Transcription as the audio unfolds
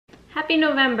Happy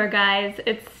November, guys.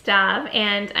 It's Stav,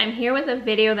 and I'm here with a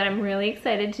video that I'm really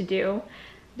excited to do.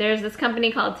 There's this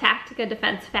company called Tactica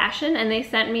Defense Fashion, and they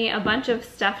sent me a bunch of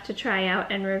stuff to try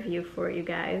out and review for you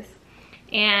guys.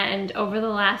 And over the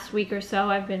last week or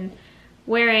so, I've been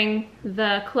wearing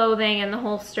the clothing and the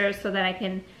holsters so that I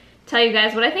can tell you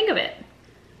guys what I think of it.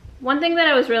 One thing that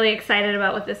I was really excited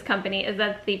about with this company is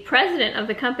that the president of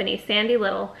the company, Sandy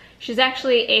Little, she's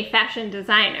actually a fashion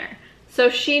designer.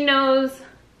 So she knows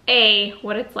A,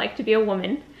 what it's like to be a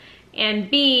woman,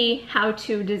 and B, how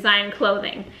to design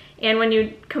clothing. And when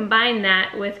you combine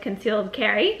that with concealed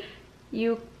carry,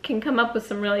 you can come up with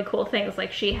some really cool things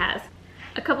like she has.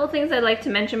 A couple things I'd like to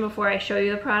mention before I show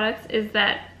you the products is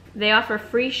that they offer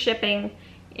free shipping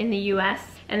in the US,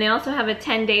 and they also have a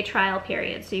 10-day trial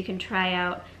period, so you can try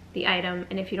out the item,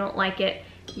 and if you don't like it,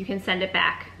 you can send it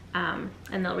back, and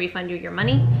they'll refund you your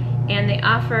money. And they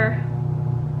offer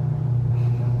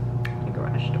a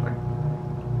garage door.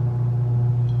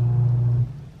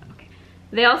 Okay.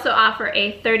 They also offer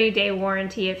a 30-day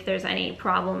warranty if there's any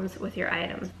problems with your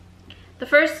items. The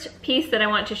first piece that I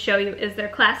want to show you is their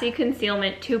Classy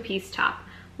Concealment 2-piece top,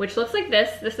 which looks like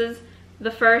this. This is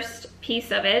the first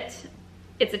piece of it.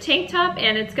 It's a tank top,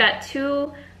 and it's got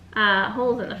two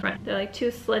holes in the front. They're like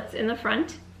two slits in the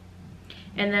front.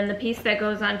 And then the piece that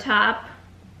goes on top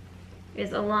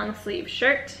is a long sleeve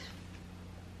shirt.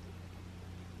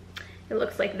 It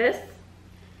looks like this.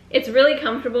 It's really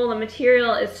comfortable. The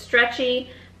material is stretchy,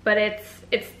 but it's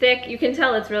thick. You can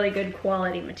tell it's really good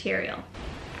quality material.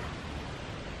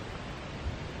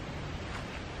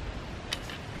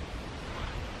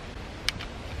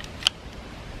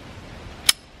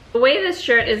 The way this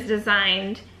shirt is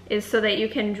designed is so that you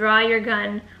can draw your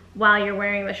gun while you're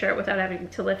wearing the shirt without having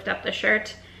to lift up the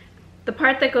shirt. The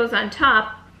part that goes on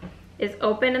top is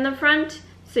open in the front,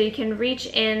 so you can reach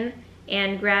in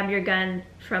and grab your gun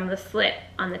from the slit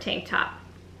on the tank top.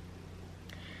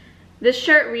 This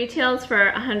shirt retails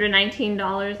for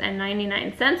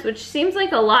 $119.99, which seems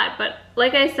like a lot, but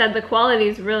like I said, the quality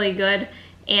is really good,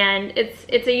 and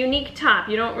it's a unique top.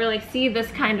 You don't really see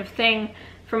this kind of thing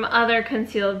from other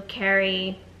concealed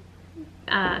carry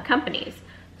companies.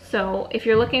 So if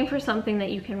you're looking for something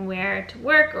that you can wear to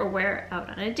work or wear out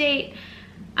on a date,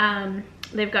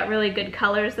 they've got really good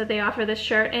colors that they offer this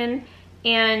shirt in.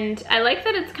 And I like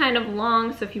that it's kind of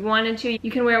long, so if you wanted to,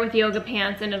 you can wear it with yoga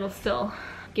pants and it'll still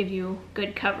give you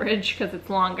good coverage because it's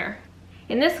longer.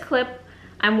 In this clip,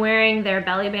 I'm wearing their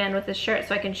belly band with this shirt,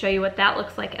 so I can show you what that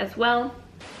looks like as well.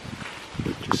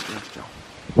 Just stand still.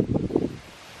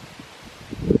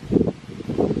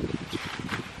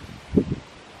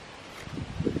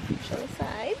 Show the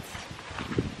sides.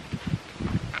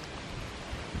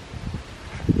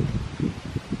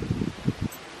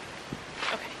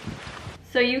 Okay.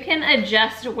 So you can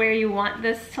adjust where you want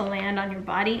this to land on your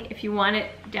body. If you want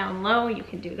it down low, you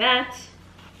can do that.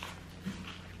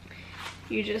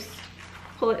 You just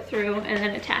pull it through and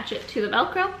then attach it to the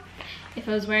Velcro. If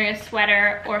I was wearing a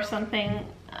sweater or something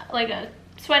like a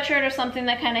sweatshirt or something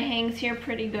that kind of hangs here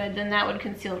pretty good, then that would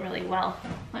conceal really well.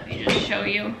 Let me just show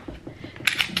you.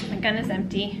 My gun is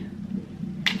empty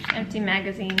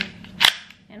magazine,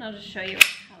 and I'll just show you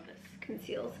how this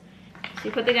conceals. So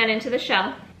you put the gun into the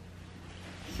shell.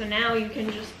 So now you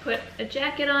can just put a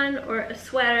jacket on or a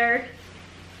sweater,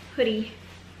 hoodie,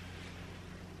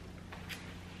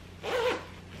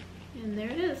 and there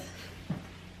it is.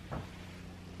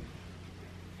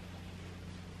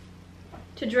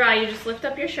 To draw, you just lift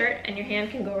up your shirt and your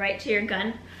hand can go right to your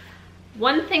gun.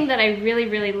 One thing that I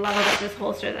really love about this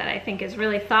holster that I think is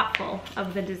really thoughtful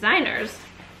of the designers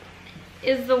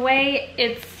is the way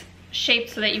it's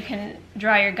shaped so that you can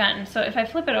draw your gun. So if I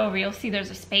flip it over, you'll see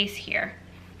there's a space here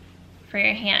for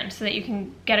your hand so that you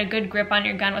can get a good grip on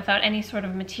your gun without any sort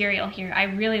of material here. I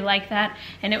really like that,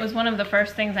 and it was one of the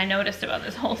first things I noticed about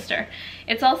this holster.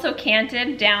 It's also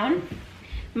canted down.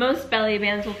 Most belly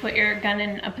bands will put your gun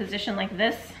in a position like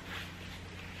this.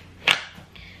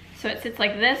 So it sits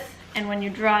like this, and when you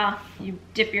draw, you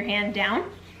dip your hand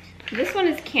down. This one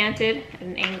is canted at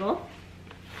an angle.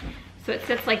 So it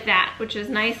sits like that, which is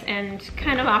nice and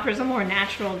kind of offers a more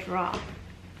natural draw.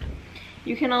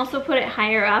 You can also put it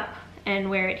higher up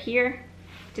and wear it here,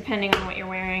 depending on what you're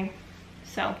wearing.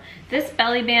 So this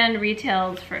belly band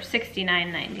retails for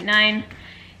 $69.99.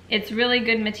 It's really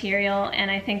good material, and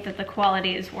I think that the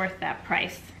quality is worth that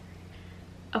price.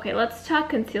 Okay, let's talk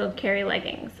concealed carry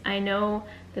leggings. I know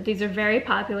that these are very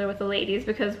popular with the ladies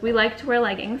because we like to wear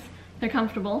leggings. They're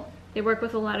comfortable. They work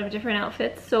with a lot of different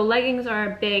outfits, so leggings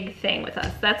are a big thing with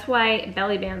us. That's why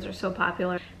belly bands are so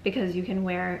popular, because you can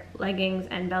wear leggings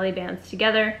and belly bands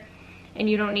together and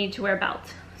you don't need to wear a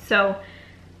belt. So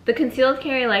The concealed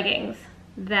carry leggings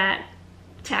that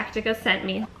Tactica sent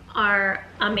me are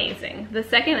amazing. The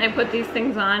second I put these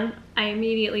things on, I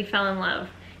immediately fell in love,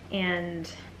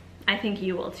 and I think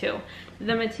you will too.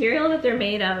 The material that they're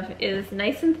made of is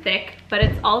nice and thick, but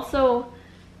it's also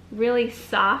really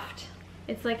soft.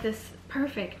 It's like this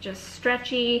perfect, just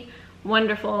stretchy,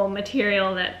 wonderful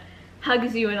material that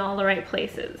hugs you in all the right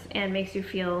places and makes you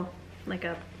feel like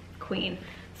a queen.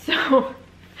 So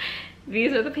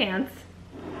these are the pants.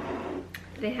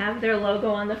 They have their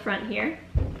logo on the front here,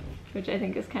 which I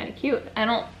think is kind of cute.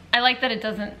 I like that it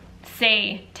doesn't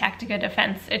say Tactica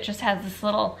Defense, it just has this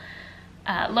little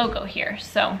logo here.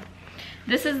 So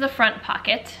this is the front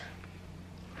pocket,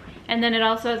 and then it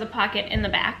also has a pocket in the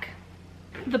back.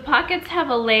 The pockets have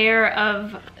a layer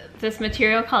of this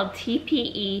material called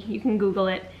TPE. You can Google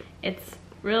it. It's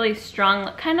really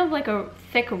strong, kind of like a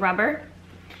thick rubber.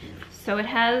 So it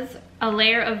has a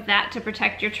layer of that to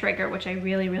protect your trigger, which I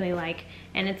really, really like.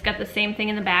 And it's got the same thing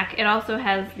in the back. It also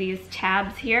has these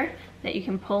tabs here that you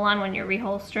can pull on when you're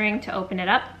reholstering to open it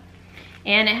up.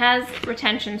 And it has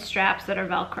retention straps that are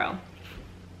Velcro.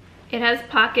 It has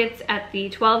pockets at the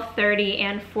 12:30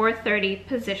 and 4:30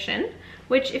 position,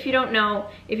 which, if you don't know,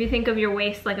 if you think of your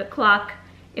waist like a clock,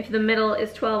 if the middle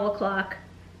is 12 o'clock,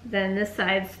 then this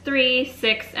side's 3,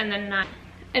 6, and then 9.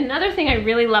 Another thing I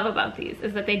really love about these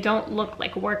is that they don't look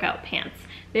like workout pants.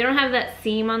 They don't have that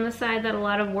seam on the side that a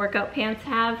lot of workout pants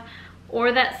have,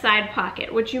 or that side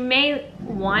pocket, which you may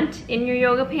want in your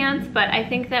yoga pants, but I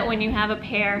think that when you have a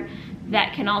pair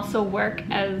that can also work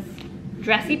as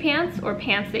dressy pants, or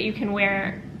pants that you can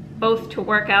wear both to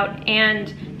work out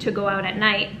and to go out at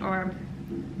night, or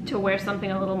to wear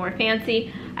something a little more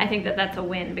fancy, I think that that's a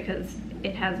win because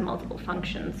it has multiple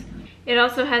functions. It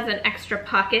also has an extra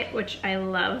pocket, which I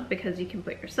love because you can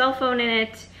put your cell phone in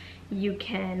it, you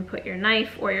can put your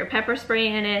knife or your pepper spray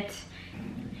in it.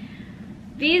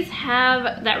 These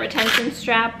have that retention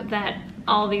strap that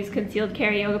all these concealed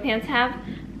carry yoga pants have,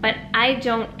 but I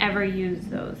don't ever use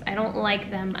those. I don't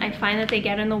like them. I find that they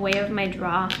get in the way of my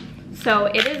draw. So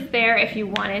it is there if you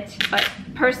want it, but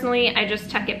personally I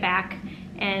just tuck it back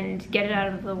and get it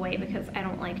out of the way because I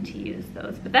don't like to use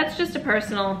those. But that's just a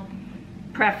personal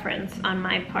preference on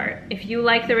my part. If you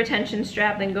like the retention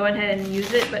strap, then go ahead and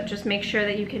use it, but just make sure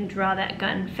that you can draw that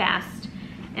gun fast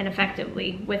and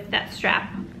effectively with that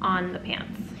strap on the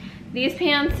pants. These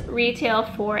pants retail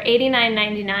for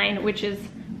 $89.99, which is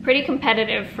pretty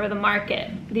competitive for the market.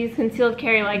 These concealed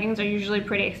carry leggings are usually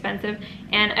pretty expensive,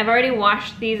 and I've already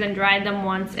washed these and dried them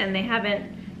once, and they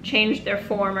haven't changed their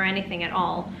form or anything at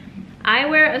all. I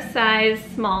wear a size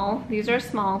small. These are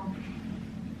small.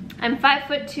 I'm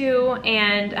 5'2"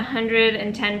 and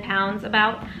 110 pounds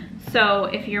about. So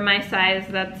if you're my size,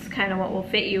 that's kind of what will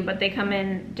fit you, but they come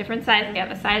in different sizes. They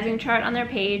have a sizing chart on their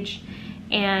page,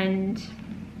 and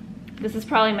this is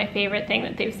probably my favorite thing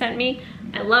that they've sent me.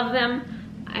 I love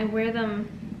them. I wear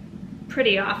them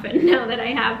pretty often now that I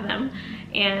have them.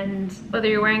 And whether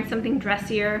you're wearing something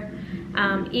dressier,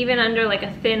 even under like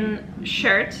a thin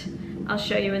shirt, I'll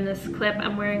show you in this clip,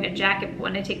 I'm wearing a jacket, but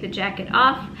when I take the jacket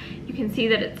off, you can see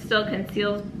that it still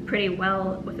conceals pretty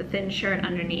well with a thin shirt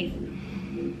underneath.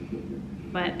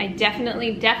 But I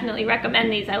definitely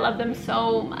recommend these. I love them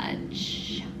so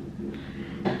much.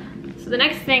 So the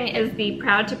next thing is the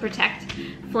Proud to Protect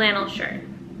flannel shirt.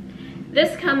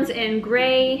 This comes in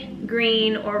gray,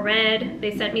 green, or red.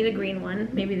 They sent me the green one.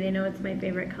 Maybe they know it's my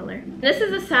favorite color. This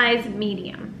is a size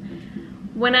medium.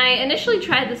 When I initially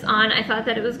tried this on, I thought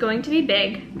that it was going to be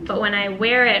big, but when I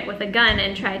wear it with a gun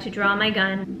and try to draw my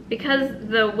gun, because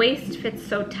the waist fits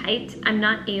so tight, I'm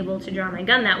not able to draw my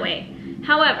gun that way.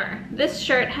 However, this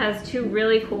shirt has two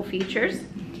really cool features,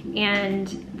 and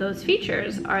those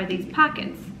features are these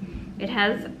pockets. It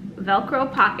has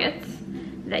Velcro pockets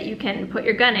that you can put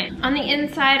your gun in on the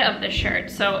inside of the shirt.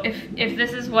 So if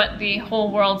this is what the whole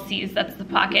world sees, that's the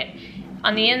pocket.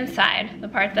 On the inside, the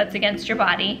part that's against your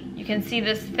body, you can see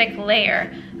this thick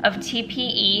layer of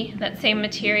TPE, that same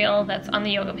material that's on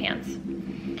the yoga pants.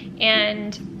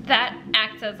 And that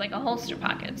acts as like a holster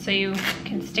pocket, so you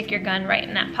can stick your gun right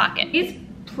in that pocket. These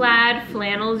plaid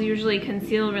flannels usually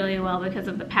conceal really well because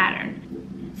of the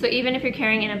pattern. So even if you're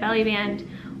carrying in a belly band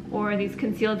or these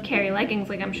concealed carry leggings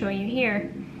like I'm showing you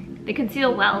here, they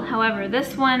conceal well. However,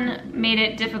 this one made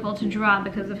it difficult to draw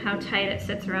because of how tight it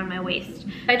sits around my waist.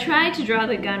 If I tried to draw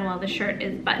the gun while the shirt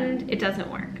is buttoned, it doesn't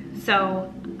work.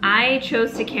 So I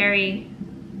chose to carry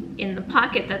in the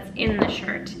pocket that's in the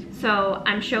shirt. So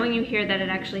I'm showing you here that it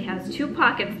actually has two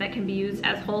pockets that can be used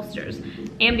as holsters.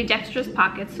 Ambidextrous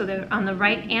pockets, so they're on the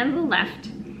right and the left.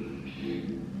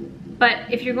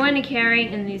 But if you're going to carry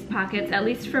in these pockets, at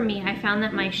least for me, I found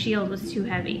that my shield was too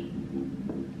heavy.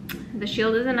 The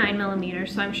shield is a 9mm,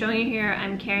 so I'm showing you here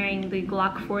I'm carrying the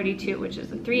Glock 42, which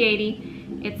is a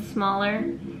 380. It's smaller.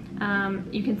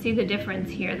 You can see the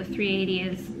difference here. The 380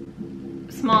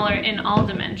 is smaller in all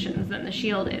dimensions than the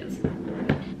shield is.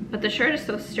 But the shirt is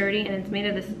so sturdy, and it's made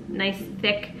of this nice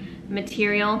thick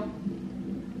material.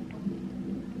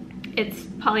 It's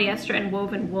polyester and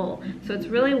woven wool, so it's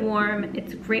really warm,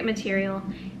 it's great material,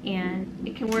 and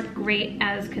it can work great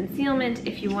as concealment.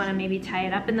 If you want to maybe tie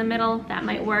it up in the middle, that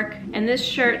might work. And this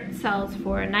shirt sells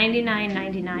for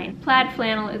 $99.99. Plaid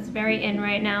flannel is very in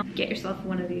right now. Get yourself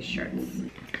one of these shirts.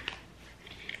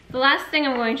 The last thing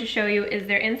I'm going to show you is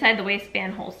their inside the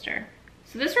waistband holster.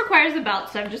 So this requires a belt,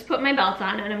 so I've just put my belt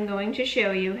on and I'm going to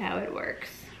show you how it works.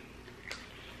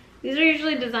 These are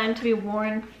usually designed to be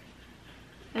worn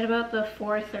at about the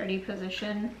 430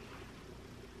 position.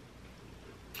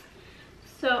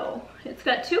 So it's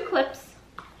got two clips.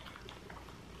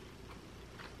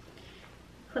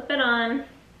 Clip it on.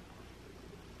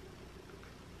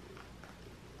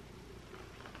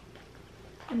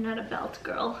 I'm not a belt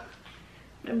girl,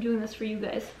 but I'm doing this for you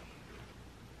guys.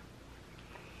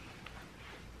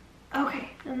 Okay,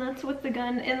 and that's with the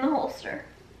gun in the holster.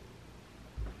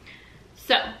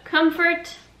 So,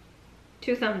 comfort,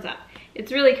 2 thumbs up.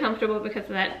 It's really comfortable because of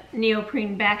that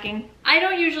neoprene backing. I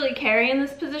don't usually carry in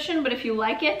this position, but if you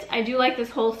like it, I do like this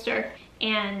holster.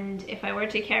 And if I were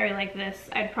to carry like this,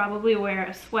 I'd probably wear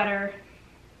a sweater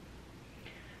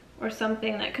or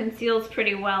something that conceals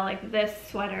pretty well, like this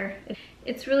sweater.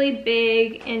 It's really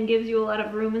big and gives you a lot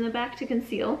of room in the back to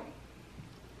conceal.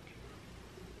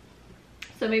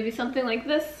 So maybe something like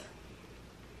this.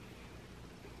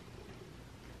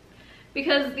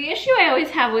 Because the issue I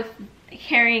always have with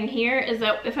carrying here is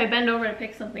that if I bend over to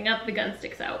pick something up, the gun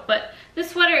sticks out. But this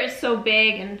sweater is so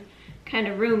big and kind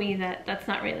of roomy that that's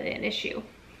not really an issue.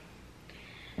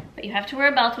 But you have to wear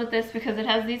a belt with this because it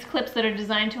has these clips that are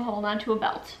designed to hold onto a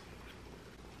belt.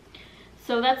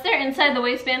 So that's their inside the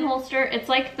waistband holster. It's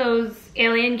like those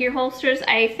Alien Gear holsters.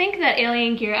 I think that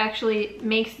Alien Gear actually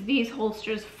makes these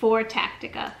holsters for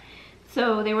Tactica.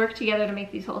 So they work together to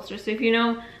make these holsters. So if you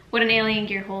know what an Alien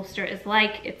Gear holster is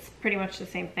like, it's pretty much the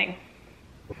same thing.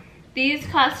 These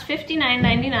cost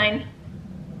 $59.99,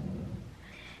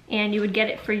 and you would get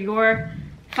it for your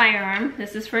firearm.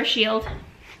 This is for a shield.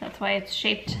 That's why it's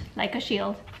shaped like a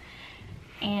shield.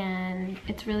 And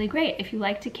it's really great if you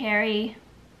like to carry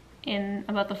in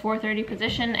about the 430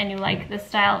 position and you like this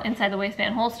style inside the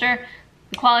waistband holster.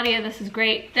 The quality of this is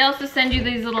great. They also send you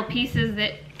these little pieces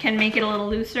that can make it a little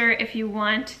looser if you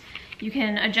want. You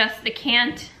can adjust the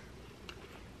cant,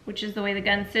 which is the way the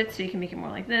gun sits, so you can make it more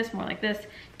like this,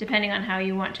 depending on how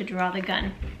you want to draw the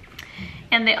gun.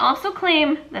 And they also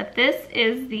claim that this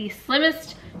is the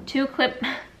slimmest two-clip,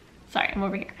 sorry, I'm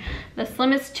over here, the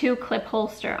slimmest two-clip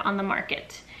holster on the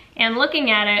market. And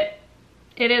looking at it,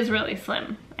 it is really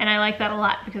slim, and I like that a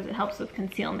lot because it helps with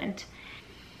concealment.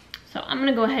 So I'm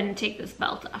gonna go ahead and take this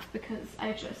belt off because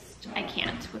I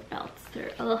can't with belts.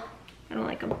 I don't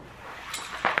like them.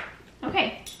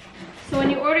 Okay, so when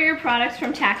you order your products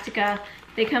from Tactica,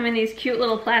 they come in these cute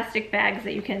little plastic bags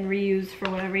that you can reuse for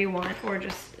whatever you want, or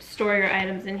just store your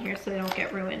items in here so they don't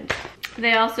get ruined.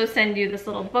 They also send you this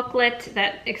little booklet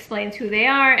that explains who they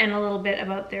are and a little bit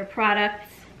about their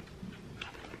products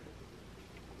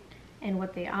and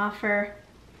what they offer.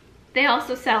 They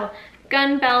also sell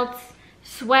gun belts,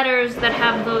 sweaters that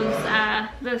have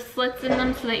those slits in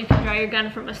them so that you can draw your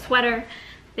gun from a sweater.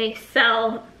 They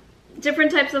sell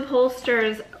different types of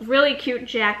holsters, really cute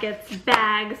jackets,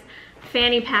 bags,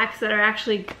 fanny packs that are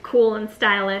actually cool and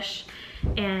stylish,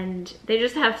 and they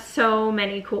just have so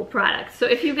many cool products. So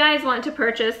if you guys want to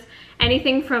purchase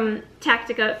anything from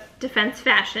Tactica Defense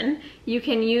Fashion, you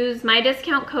can use my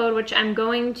discount code, which I'm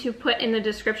going to put in the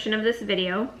description of this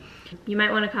video. You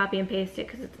might want to copy and paste it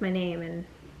because it's my name, and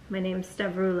my name's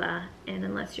Stavroula, and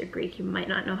unless you're Greek, you might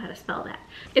not know how to spell that.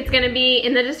 It's going to be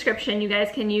in the description. You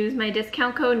guys can use my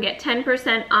discount code and get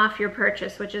 10% off your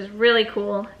purchase, which is really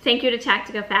cool. Thank you to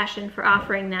Tactica Fashion for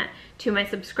offering that to my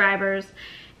subscribers.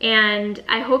 And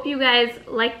I hope you guys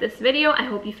liked this video. I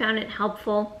hope you found it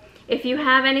helpful. If you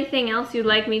have anything else you'd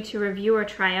like me to review or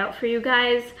try out for you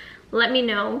guys, let me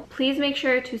know. Please make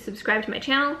sure to subscribe to my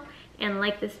channel and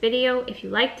like this video if you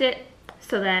liked it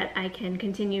so that I can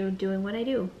continue doing what I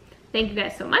do. Thank you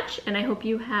guys so much, and I hope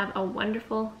you have a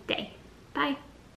wonderful day. Bye.